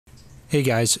Hey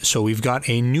guys, so we've got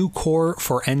a new core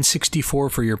for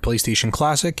N64 for your PlayStation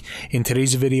Classic. In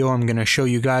today's video, I'm going to show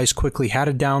you guys quickly how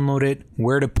to download it,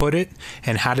 where to put it,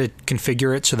 and how to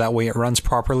configure it so that way it runs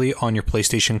properly on your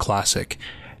PlayStation Classic.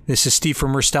 This is Steve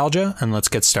from Restalgia, and let's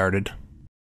get started.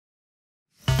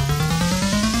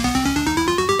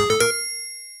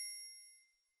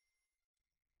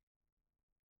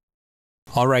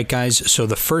 Alright guys, so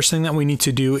the first thing that we need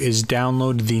to do is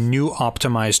download the new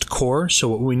optimized core. So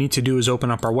what we need to do is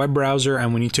open up our web browser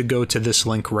and we need to go to this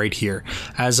link right here.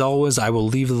 As always, I will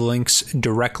leave the links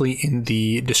directly in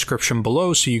the description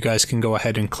below so you guys can go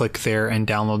ahead and click there and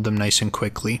download them nice and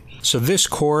quickly. So this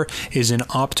core is an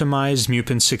optimized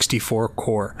Mutant 64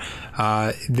 core.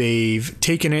 They've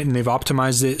taken it and they've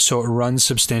optimized it so it runs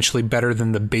substantially better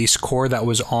than the base core that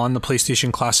was on the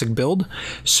PlayStation Classic build.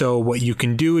 So what you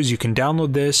can do is you can download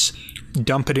this,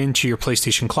 dump it into your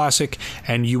PlayStation Classic,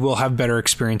 and you will have better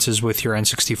experiences with your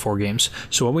N64 games.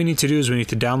 So what we need to do is we need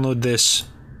to download this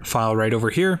file right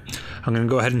over here. I'm going to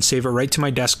go ahead and save it right to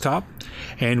my desktop.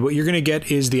 And what you're going to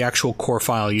get is the actual core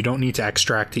file. You don't need to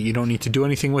extract it. You don't need to do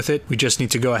anything with it. We just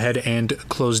need to go ahead and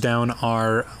close down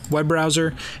our web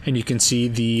browser, and you can see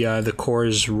the core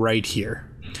is right here.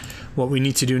 What we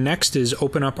need to do next is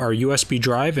open up our USB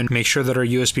drive and make sure that our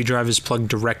USB drive is plugged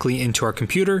directly into our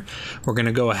computer. We're going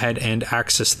to go ahead and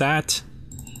access that.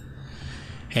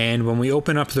 And when we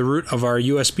open up the root of our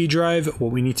USB drive,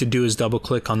 what we need to do is double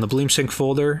click on the BleemSync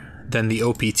folder, then the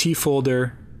OPT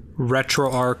folder,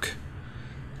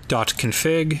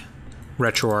 retroarch.config,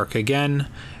 retroarch again,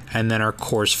 and then our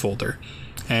cores folder.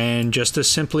 And just as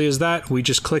simply as that, we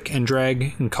just click and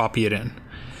drag and copy it in.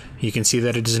 You can see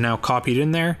that it is now copied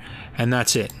in there, and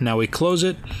that's it. Now we close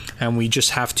it, and we just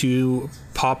have to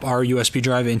pop our USB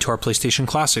drive into our PlayStation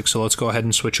Classic. So let's go ahead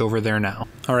and switch over there now.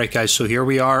 All right, guys, so here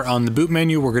we are on the boot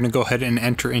menu. We're going to go ahead and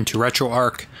enter into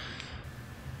RetroArch.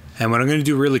 And what I'm going to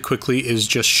do really quickly is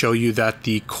just show you that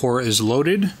the core is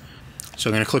loaded.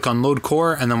 So I'm going to click on Load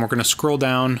Core, and then we're going to scroll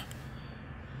down.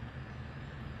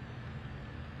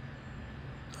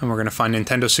 And we're going to find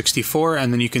Nintendo 64,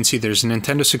 and then you can see there's a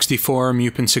Nintendo 64,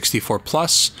 Mutant 64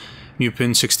 Plus,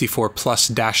 Mutant 64 Plus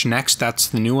 - Next, that's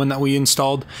the new one that we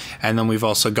installed, and then we've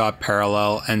also got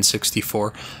Parallel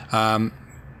N64. I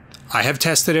have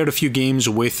tested out a few games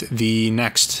with the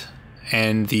Next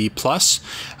and the Plus.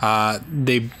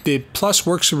 The Plus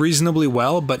works reasonably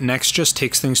well, but Next just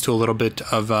takes things to a little bit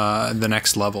of the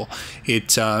next level.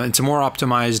 It's a more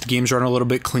optimized, games run a little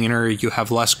bit cleaner, you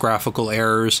have less graphical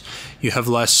errors, you have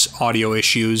less audio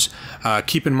issues.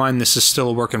 Keep in mind this is still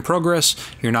a work in progress.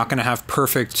 You're not going to have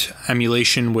perfect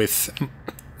emulation with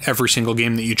every single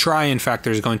game that you try. In fact,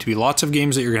 there's going to be lots of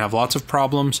games that you're going to have lots of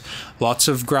problems, lots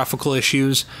of graphical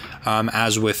issues,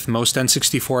 as with most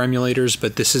N64 emulators,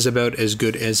 but this is about as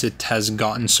good as it has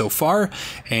gotten so far,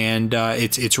 and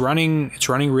it's running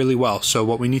really well. So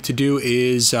what we need to do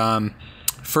is,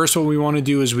 first what we want to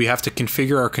do is we have to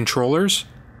configure our controllers.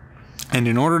 And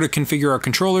in order to configure our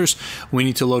controllers, we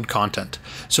need to load content.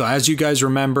 So as you guys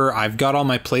remember, I've got all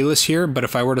my playlists here, but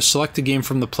if I were to select a game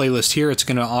from the playlist here, it's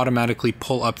going to automatically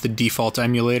pull up the default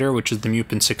emulator, which is the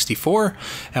Mutant 64,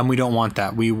 and we don't want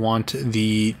that. We want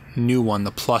the new one,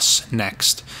 the Plus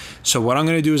Next. So what I'm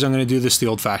going to do is I'm going to do this the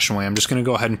old-fashioned way. I'm just going to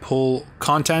go ahead and pull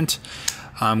content.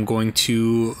 I'm going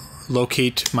to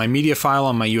locate my media file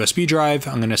on my USB drive.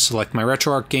 I'm going to select my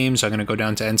RetroArch games. I'm going to go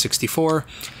down to N64,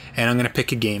 and I'm going to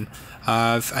pick a game.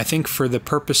 I think for the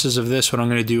purposes of this, what I'm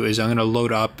going to do is I'm going to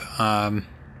load up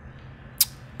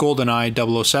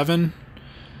GoldenEye 007.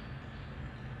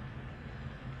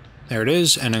 There it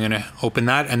is, and I'm going to open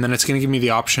that, and then it's going to give me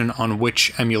the option on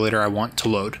which emulator I want to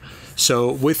load.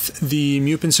 So with the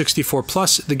Mutant 64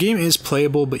 Plus, the game is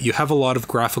playable, but you have a lot of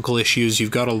graphical issues.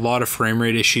 You've got a lot of frame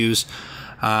rate issues.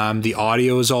 The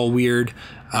audio is all weird,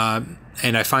 and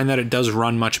I find that it does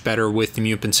run much better with the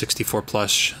Mutant 64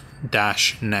 Plus -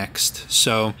 Next.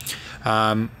 So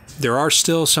there are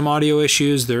still some audio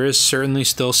issues. There is certainly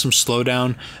still some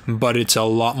slowdown, but it's a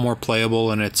lot more playable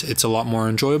and it's a lot more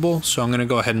enjoyable. So I'm going to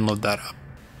go ahead and load that up.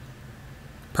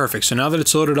 Perfect. So now that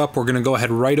it's loaded up, we're going to go ahead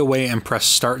right away and press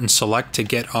Start and Select to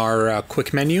get our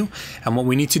quick menu. And what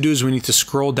we need to do is we need to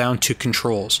scroll down to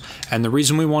Controls. And the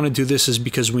reason we want to do this is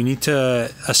because we need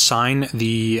to assign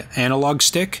the analog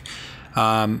stick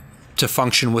to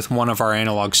function with one of our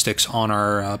analog sticks on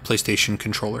our PlayStation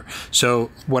controller.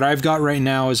 So what I've got right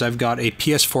now is I've got a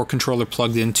PS4 controller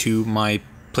plugged into my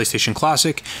PlayStation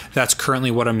Classic. That's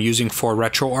currently what I'm using for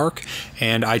RetroArch,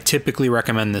 and I typically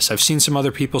recommend this. I've seen some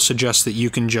other people suggest that you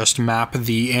can just map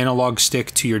the analog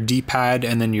stick to your D-pad,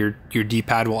 and then your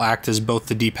D-pad will act as both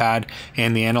the D-pad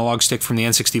and the analog stick from the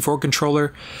N64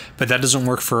 controller, but that doesn't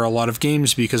work for a lot of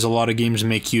games because a lot of games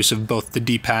make use of both the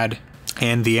D-pad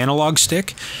and the analog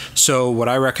stick. So what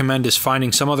I recommend is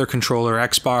finding some other controller,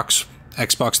 Xbox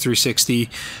 360,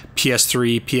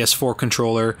 PS3, PS4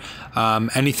 controller,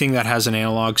 anything that has an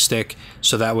analog stick,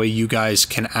 so that way you guys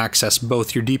can access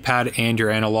both your D-pad and your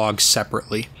analog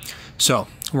separately. So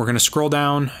we're going to scroll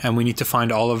down and we need to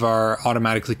find all of our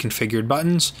automatically configured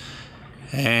buttons,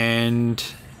 and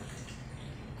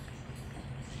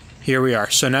here we are.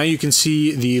 So now you can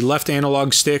see the left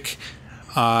analog stick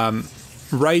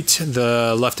right,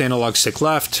 the left analog stick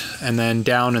left, and then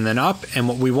down and then up. And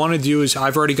what we want to do is,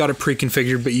 I've already got it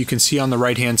pre-configured, but you can see on the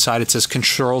right hand side it says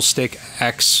control stick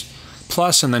X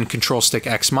plus and then control stick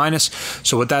X minus.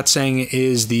 So what that's saying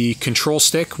is the control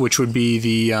stick, which would be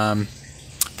the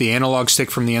analog stick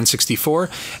from the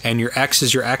N64, and your X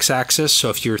is your X-axis. So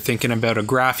if you're thinking about a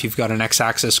graph, you've got an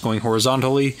X-axis going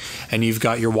horizontally and you've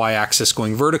got your Y-axis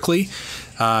going vertically.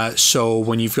 So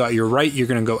when you've got your right, you're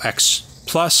going to go X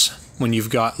plus. When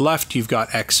you've got left, you've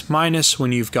got X minus.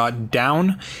 When you've got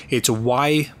down, it's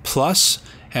Y plus.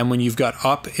 And when you've got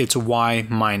up, it's Y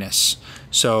minus.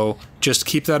 So just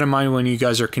keep that in mind when you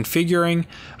guys are configuring.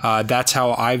 That's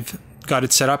how I've got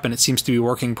it set up, and it seems to be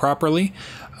working properly.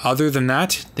 Other than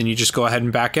that, then you just go ahead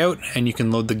and back out and you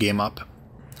can load the game up.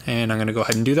 And I'm going to go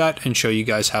ahead and do that and show you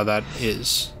guys how that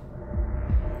is.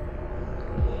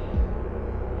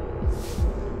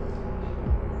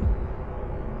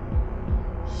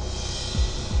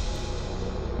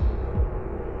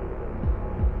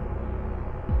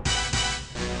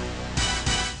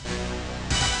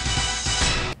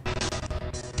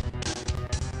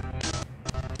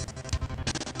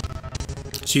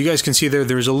 So you guys can see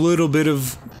there's a little bit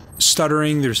of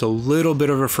stuttering, there's a little bit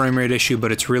of a frame rate issue,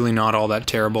 but it's really not all that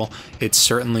terrible. It's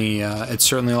certainly a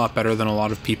lot better than a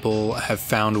lot of people have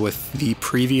found with the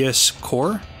previous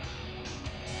core.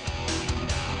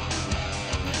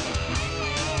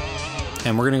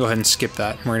 And we're going to go ahead and skip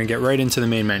that. We're going to get right into the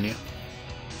main menu.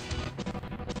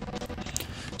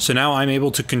 So now I'm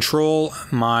able to control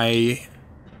my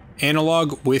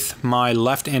analog with my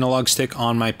left analog stick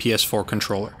on my PS4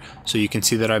 controller. So you can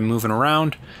see that I'm moving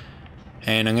around,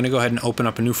 and I'm going to go ahead and open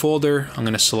up a new folder. I'm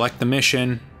going to select the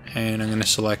mission, and I'm going to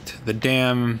select the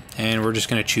dam, and we're just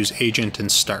going to choose agent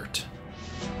and start.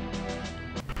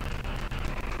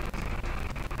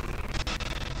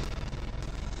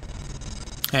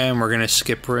 And we're going to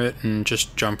skip it and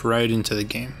just jump right into the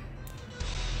game.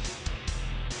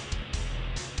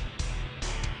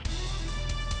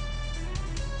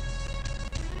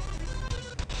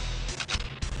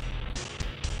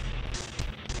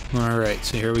 Alright,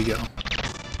 so here we go.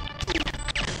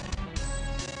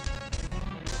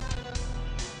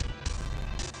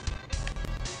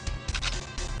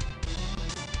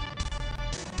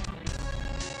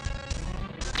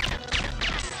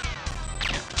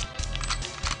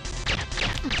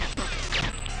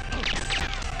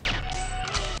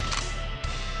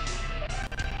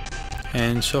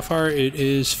 And so far it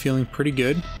is feeling pretty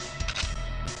good.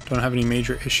 Don't have any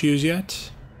major issues yet.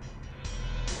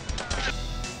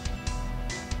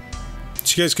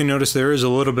 So you guys can notice there is a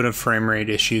little bit of frame rate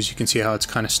issues. You can see how it's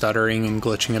kind of stuttering and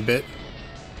glitching a bit.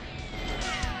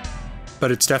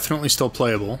 But it's definitely still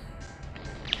playable.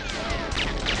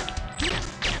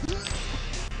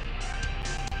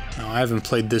 Now, I haven't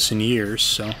played this in years,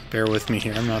 so bear with me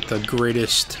here. I'm not the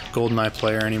greatest GoldenEye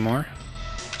player anymore.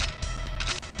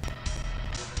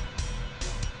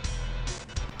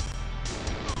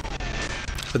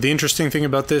 But the interesting thing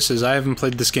about this is I haven't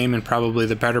played this game in probably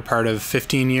the better part of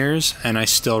 15 years, and I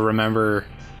still remember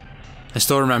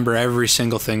every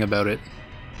single thing about it.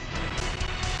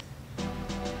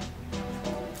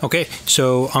 Okay,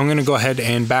 so I'm going to go ahead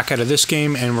and back out of this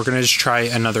game, and we're going to just try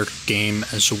another game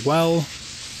as well.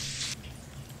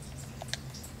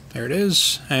 There it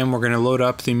is, and we're going to load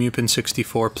up the Mutant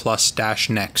 64 Plus dash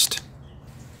next.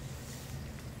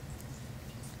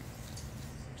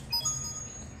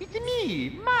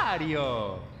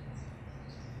 Mario!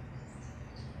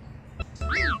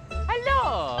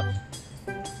 Hello!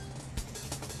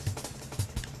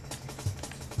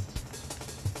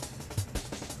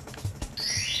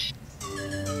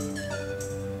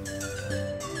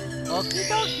 Okie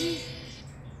dokie!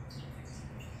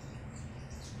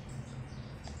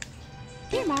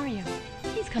 Dear Mario,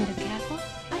 please come to the castle.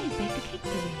 I have baked a cake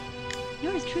for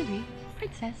you. Yours truly,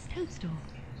 Princess Toadstool.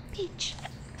 Peach.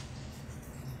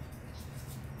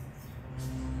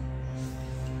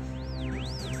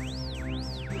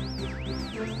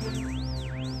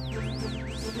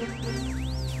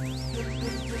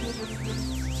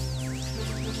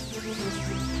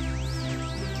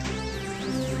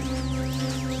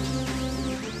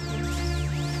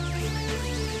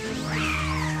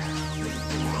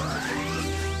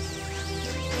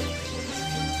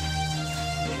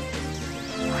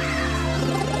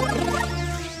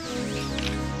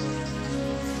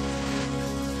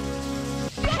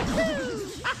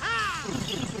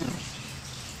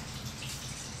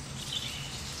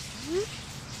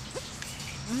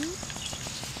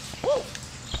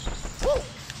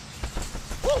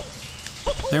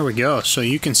 There we go. So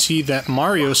you can see that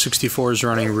Mario 64 is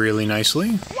running really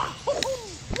nicely.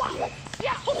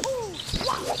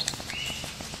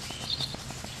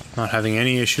 Not having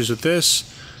any issues with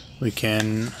this. We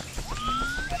can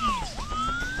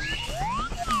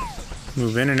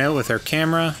move in and out with our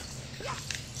camera.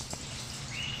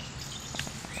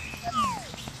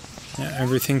 Yeah,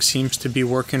 everything seems to be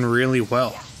working really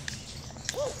well.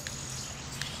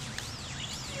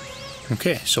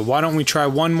 Okay, so why don't we try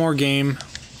one more game?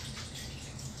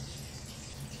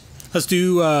 Let's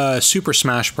do Super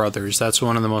Smash Brothers. That's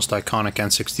one of the most iconic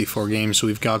N64 games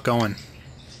we've got going.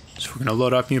 So we're going to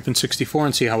load up Mutant 64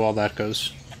 and see how well that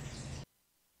goes.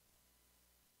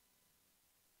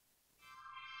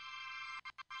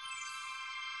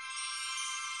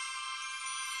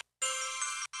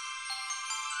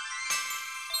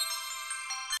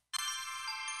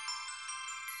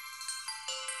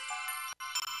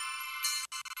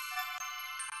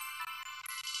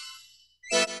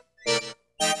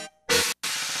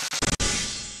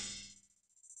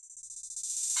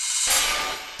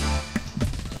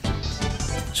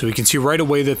 So we can see right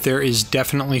away that there is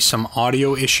definitely some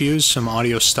audio issues, some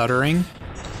audio stuttering.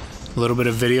 A little bit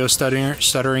of video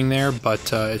stuttering there,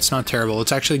 but it's not terrible.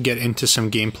 Let's actually get into some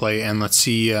gameplay and let's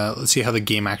see how the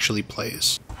game actually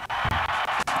plays.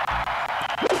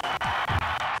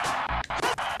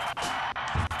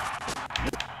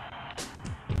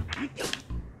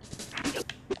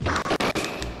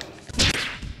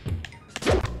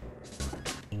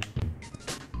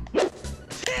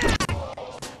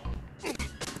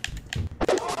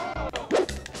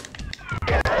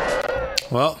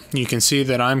 Well, you can see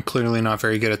that I'm clearly not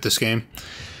very good at this game.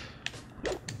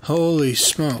 Holy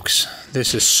smokes.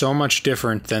 This is so much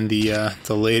different than the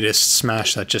latest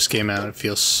Smash that just came out. It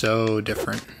feels so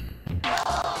different.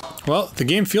 Well, the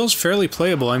game feels fairly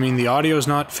playable. I mean, the audio is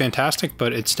not fantastic,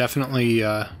 but it's definitely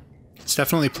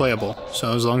playable.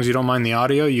 So as long as you don't mind the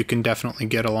audio, you can definitely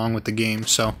get along with the game.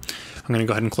 So I'm going to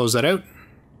go ahead and close that out.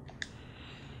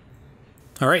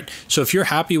 Alright, so if you're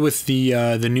happy with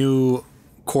the new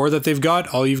core that they've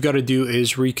got, all you've got to do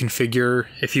is reconfigure.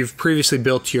 If you've previously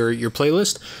built your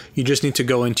playlist, you just need to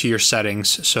go into your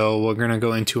settings. So we're going to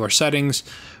go into our settings,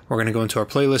 we're going to go into our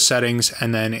playlist settings,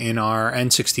 and then in our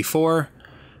N64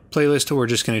 playlist, we're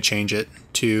just going to change it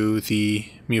to the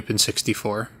Mutant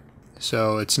 64.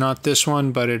 So it's not this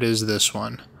one, but it is this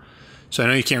one. So I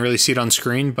know you can't really see it on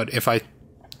screen, but if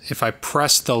I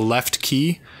press the left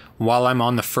key while I'm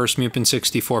on the first Mutant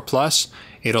 64 Plus,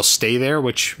 it'll stay there,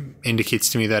 which indicates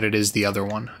to me that it is the other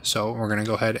one. So we're going to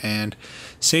go ahead and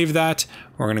save that.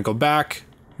 We're going to go back.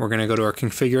 We're going to go to our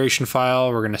configuration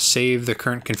file. We're going to save the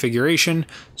current configuration.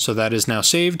 So that is now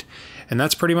saved. And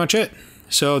that's pretty much it.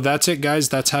 So that's it, guys.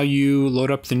 That's how you load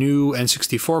up the new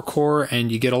N64 core,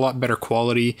 and you get a lot better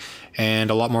quality and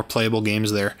a lot more playable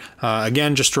games there.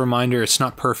 Again, just a reminder, it's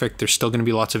not perfect. There's still going to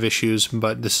be lots of issues,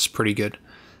 but this is pretty good.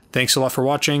 Thanks a lot for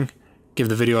watching. Give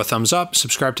the video a thumbs up,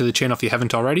 subscribe to the channel if you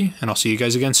haven't already, and I'll see you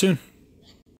guys again soon.